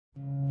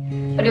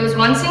but it was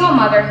one single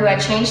mother who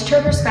had changed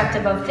her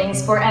perspective of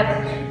things forever.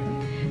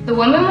 The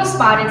woman was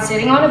spotted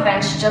sitting on a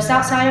bench just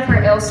outside of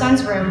her ill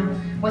son's room,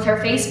 with her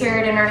face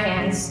buried in her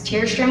hands,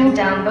 tears streaming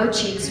down both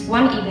cheeks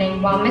one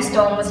evening while Miss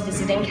Dolan was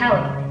visiting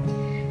Kelly.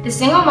 The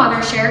single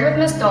mother shared with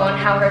Miss Dolan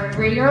how her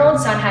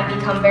 3-year-old son had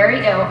become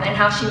very ill and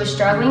how she was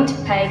struggling to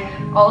pay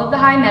all of the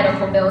high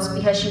medical bills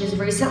because she was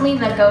recently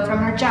let go from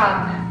her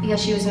job because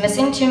she was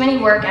missing too many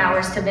work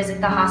hours to visit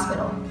the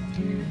hospital.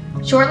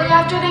 Shortly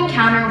after the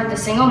encounter with the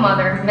single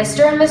mother,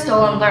 Mr. and Miss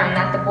Dolan learned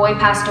that the boy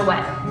passed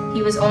away.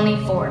 He was only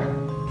 4.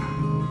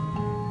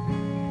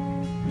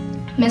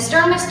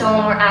 Mr. and Miss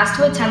Dolan were asked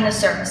to attend the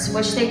service,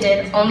 which they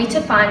did, only to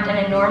find an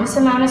enormous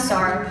amount of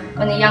sorrow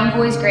when the young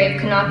boy's grave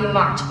could not be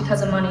marked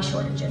because of money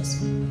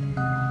shortages.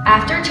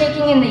 After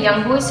taking in the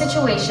young boy's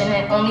situation,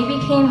 it only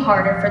became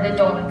harder for the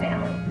Dolan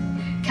family.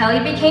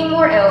 Kelly became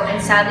more ill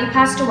and sadly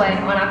passed away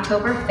on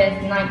October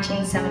 5,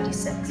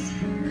 1976.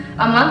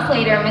 A month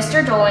later,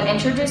 Mr. Dolan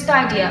introduced the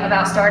idea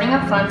about starting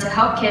a fund to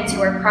help kids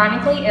who are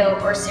chronically ill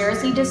or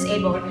seriously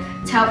disabled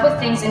to help with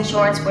things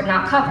insurance would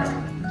not cover.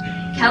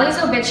 Kelly's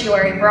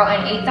obituary brought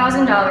in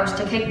 $8,000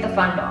 to kick the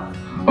fund off.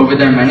 Over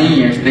their many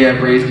years, they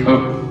have raised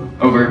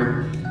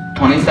over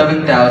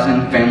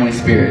 27,000 family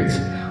spirits.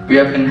 We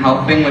have been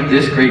helping with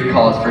this great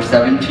cause for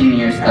 17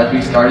 years as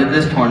we started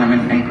this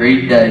tournament and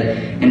great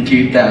day in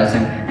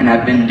 2000 and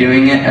have been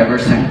doing it ever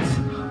since.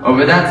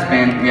 Over that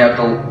span, we have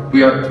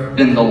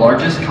been the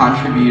largest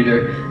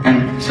contributor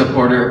and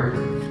supporter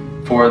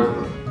for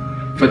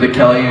the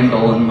Kelly and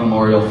Dolan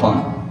Memorial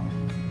Fund.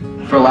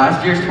 For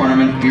last year's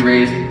tournament, we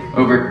raised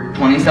over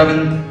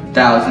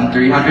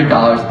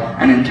 $27,300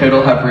 and in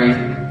total have raised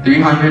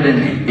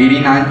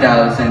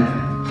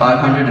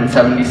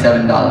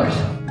 $389,577.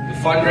 The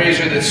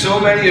fundraiser that so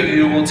many of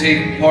you will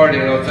take part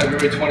in on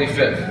February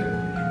 25th.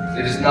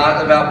 It is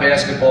not about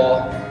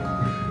basketball,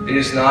 it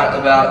is not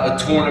about a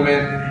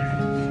tournament,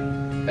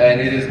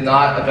 and it is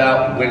not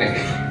about winning.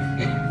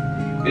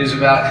 It is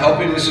about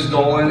helping Mrs.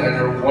 Dolan and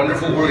her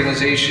wonderful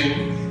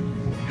organization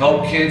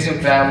help kids and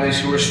families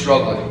who are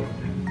struggling,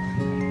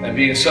 and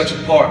being a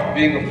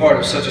part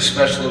of such a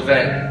special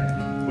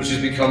event, which has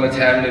become a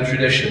Tamanend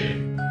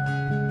tradition.